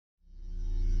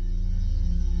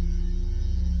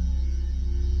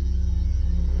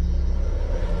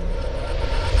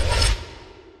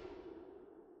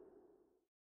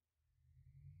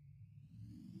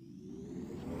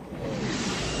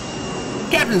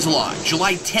Captain's Log,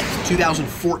 July 10th,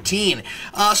 2014.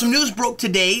 Some news broke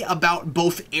today about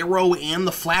both Arrow and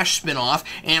the Flash spinoff,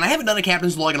 and I haven't done a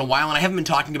Captain's Log in a while, and I haven't been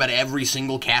talking about every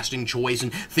single casting choice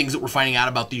and things that we're finding out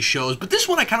about these shows, but this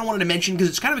one I kind of wanted to mention because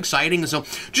it's kind of exciting, so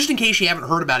just in case you haven't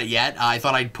heard about it yet, I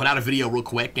thought I'd put out a video real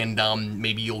quick, and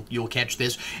maybe you'll catch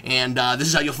this, and this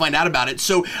is how you'll find out about it.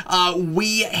 So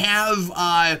we have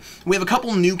a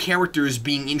couple new characters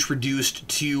being introduced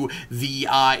to the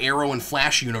Arrow and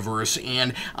Flash universe,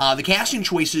 and the casting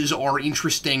choices are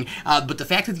interesting, but the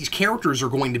fact that these characters are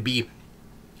going to be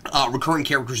recurring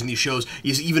characters in these shows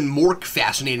is even more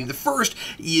fascinating. The first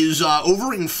is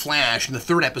over in Flash, in the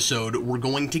third episode, we're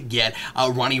going to get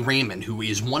Ronnie Raymond, who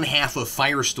is one half of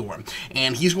Firestorm,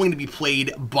 and he's going to be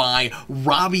played by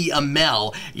Robbie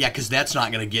Amell. Yeah, because that's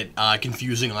not going to get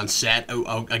confusing on set.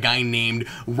 A guy named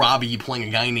Robbie playing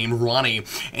a guy named Ronnie.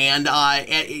 And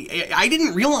I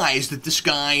didn't realize that this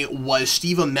guy was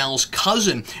Steve Amell's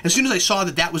cousin as soon as I saw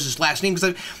that that was his last name,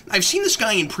 because I've seen this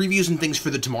guy in previews and things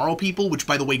for the Tomorrow People, which,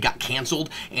 by the way, got canceled,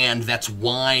 and that's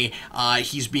why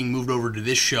he's being moved over to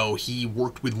this show. He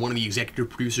worked with one of the executive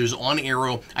producers on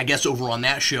Arrow, I guess, over on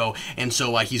that show, and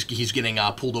so he's getting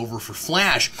pulled over for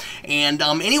Flash. And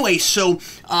anyway, so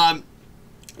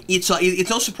it's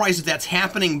no surprise that that's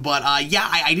happening, but yeah,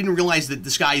 I didn't realize that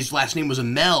this guy's last name was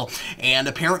Amell, and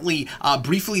apparently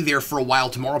briefly there for a while,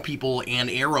 Tomorrow People and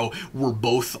Arrow were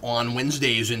both on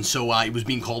Wednesdays, and so it was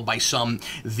being called by some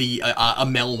the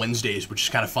Amell Wednesdays, which is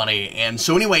kind of funny. And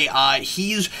so anyway,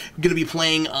 he's going to be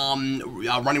playing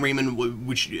Ronnie Raymond,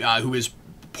 who is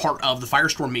part of the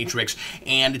Firestorm Matrix,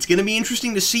 and it's going to be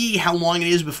interesting to see how long it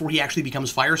is before he actually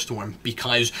becomes Firestorm,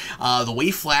 because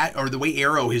the way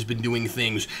Arrow has been doing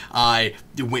things,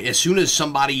 as soon as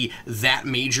somebody that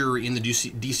major in the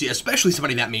DC, especially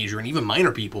somebody that major, and even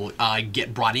minor people,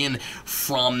 get brought in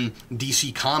from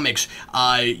DC Comics,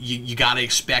 you got to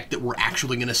expect that we're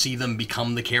actually going to see them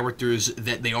become the characters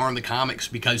that they are in the comics,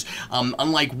 because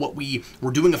unlike what we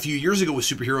were doing a few years ago with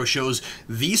superhero shows,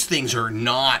 these things are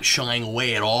not shying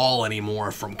away at all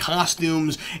anymore from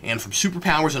costumes and from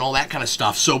superpowers and all that kind of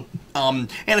stuff. So, and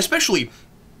especially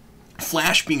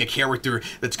Flash being a character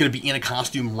that's going to be in a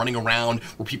costume running around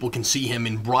where people can see him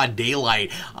in broad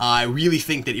daylight, I really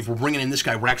think that if we're bringing in this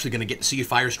guy, we're actually going to get to see a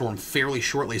Firestorm fairly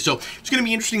shortly. So it's going to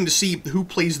be interesting to see who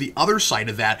plays the other side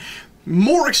of that.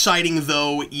 More exciting,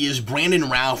 though, is Brandon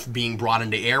Routh being brought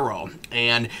into Arrow,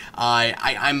 and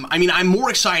I'm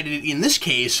more excited in this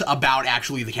case about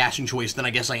actually the casting choice than I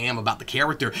guess I am about the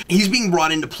character. He's being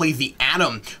brought in to play the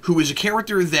Atom, who is a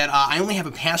character that I only have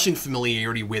a passing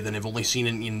familiarity with, and I've only seen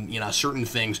in certain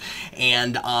things.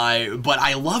 And but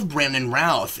I love Brandon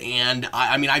Routh, and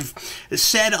I mean, I've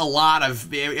said a lot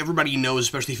of, everybody knows,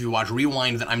 especially if you watch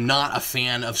Rewind, that I'm not a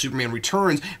fan of Superman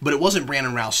Returns, but it wasn't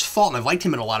Brandon Routh's fault, and I've liked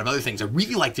him in a lot of other things. I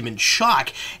really liked him in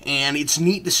Shock, and it's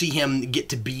neat to see him get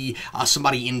to be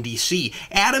somebody in DC.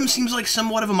 Atom seems like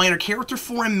somewhat of a minor character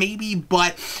for him, maybe,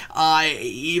 but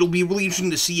it'll be really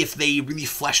interesting to see if they really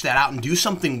flesh that out and do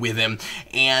something with him.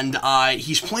 And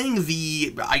he's playing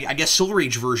the, I guess, Silver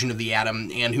Age version of the Atom,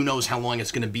 and who knows how long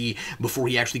it's going to be before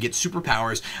he actually gets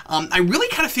superpowers. I really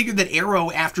kind of figured that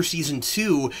Arrow, after Season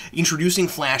 2, introducing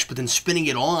Flash but then spinning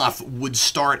it off, would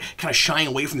start kind of shying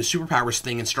away from the superpowers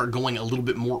thing and start going a little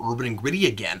bit more urban and gritty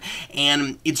again.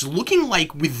 And it's looking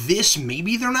like with this,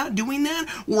 maybe they're not doing that,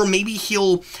 or maybe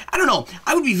he'll, I don't know.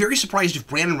 I would be very surprised if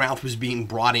Brandon Routh was being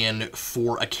brought in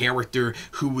for a character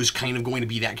who was kind of going to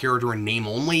be that character in name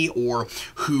only, or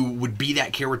who would be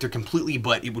that character completely,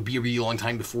 but it would be a really long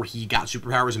time before he got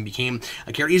superpowers and became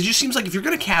a character. It just seems like if you're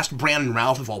going to cast Brandon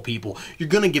Routh, of all people, you're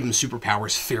going to give him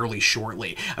superpowers fairly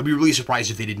shortly. I'd be really surprised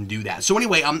if they didn't do that. So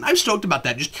anyway, I'm stoked about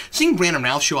that. Just seeing Brandon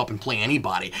Routh show up and play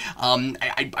anybody.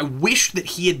 I wish that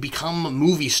he had become a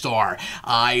movie star.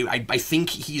 I think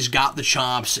he's got the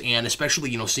chops, and especially,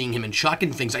 you know, seeing him in Chuck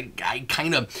and things, I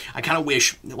kind of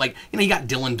wish, like, you know, he got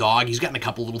Dylan Dog, he's gotten a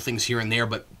couple little things here and there,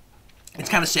 but it's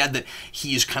kind of sad that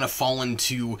he's kind of fallen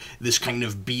to this kind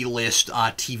of B-list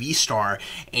TV star.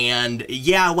 And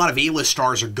yeah, a lot of A-list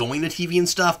stars are going to TV and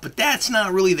stuff, but that's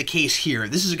not really the case here.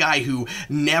 This is a guy who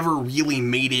never really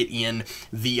made it in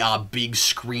the big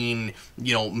screen,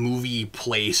 you know, movie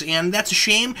place, and that's a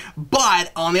shame.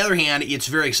 But on the other hand, it's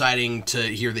very exciting to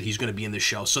hear that he's going to be in this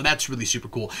show, so that's really super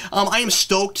cool. I am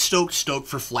stoked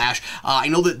for Flash. I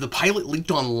know that the pilot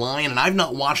leaked online, and I've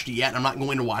not watched it yet, and I'm not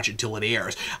going to watch it till it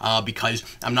airs, because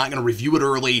I'm not going to review it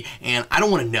early, and I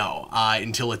don't want to know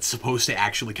until it's supposed to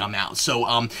actually come out.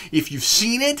 So if you've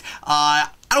seen it,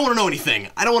 I don't want to know anything.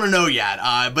 I don't want to know yet.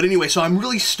 But anyway, so I'm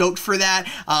really stoked for that.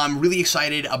 I'm really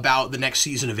excited about the next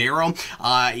season of Arrow.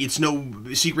 It's no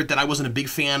secret that I wasn't a big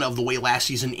fan of the way last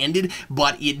season ended,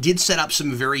 but it did set up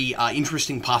some very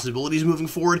interesting possibilities moving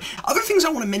forward. Other things I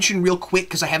want to mention real quick,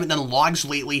 because I haven't done logs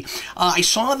lately. I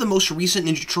saw the most recent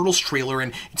Ninja Turtles trailer,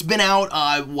 and it's been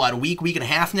out, what, a week and a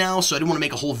half now, so I didn't want to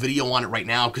make a whole video on it right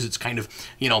now, because it's kind of,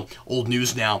 you know, old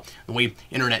news now. The way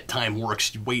internet time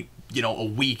works, you wait, you know, a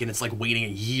week and it's like waiting a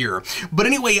year. But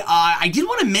anyway, I did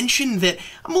want to mention that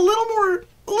I'm a little more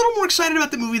excited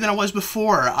about the movie than I was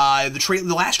before.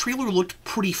 The last trailer looked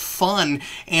pretty fun,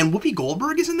 and Whoopi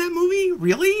Goldberg is in that movie?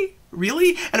 Really?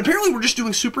 Really? And apparently we're just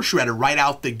doing Super Shredder right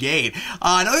out the gate.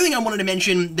 Another thing I wanted to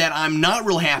mention that I'm not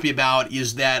real happy about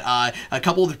is that a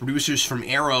couple of the producers from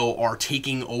Arrow are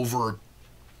taking over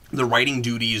the writing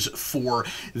duties for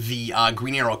the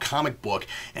Green Arrow comic book,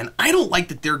 and I don't like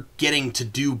that they're getting to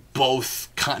do both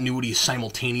continuities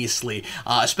simultaneously,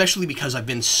 especially because I've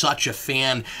been such a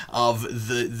fan of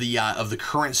the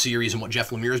current series and what Jeff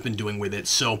Lemire has been doing with it.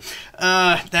 So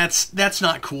that's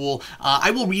not cool.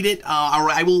 I will read it, or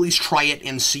I will at least try it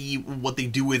and see what they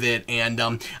do with it. And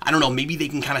I don't know, maybe they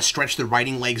can kind of stretch their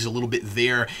writing legs a little bit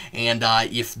there. And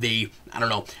if they, I don't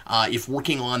know, if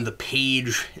working on the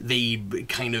page they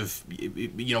kind of,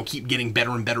 you know, keep getting better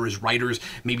and better as writers,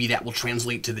 maybe that will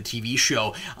translate to the TV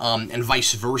show, and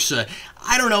vice versa.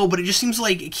 I don't know, but it just seems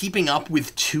like keeping up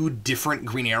with two different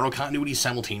Green Arrow continuities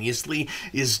simultaneously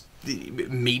is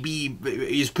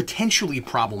potentially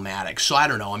problematic. So I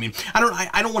don't know. I mean,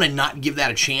 I don't want to not give that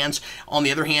a chance. On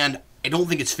the other hand, I don't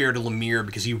think it's fair to Lemire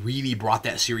because he really brought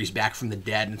that series back from the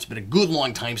dead, and it's been a good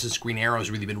long time since Green Arrow has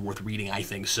really been worth reading, I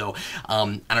think. So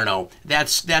I don't know.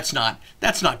 That's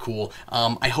not cool.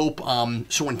 I hope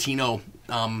Sorrentino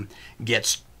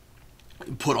gets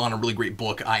put on a really great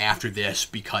book after this,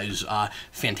 because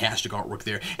fantastic artwork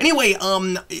there. Anyway,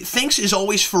 thanks as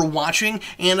always for watching,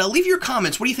 and leave your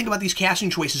comments. What do you think about these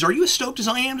casting choices? Are you as stoked as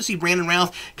I am to see Brandon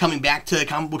Routh coming back to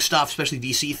comic book stuff, especially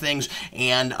DC things,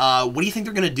 and what do you think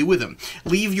they're going to do with him?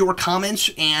 Leave your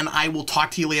comments, and I will talk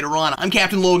to you later on. I'm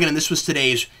Captain Logan, and this was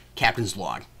today's Captain's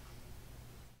Log.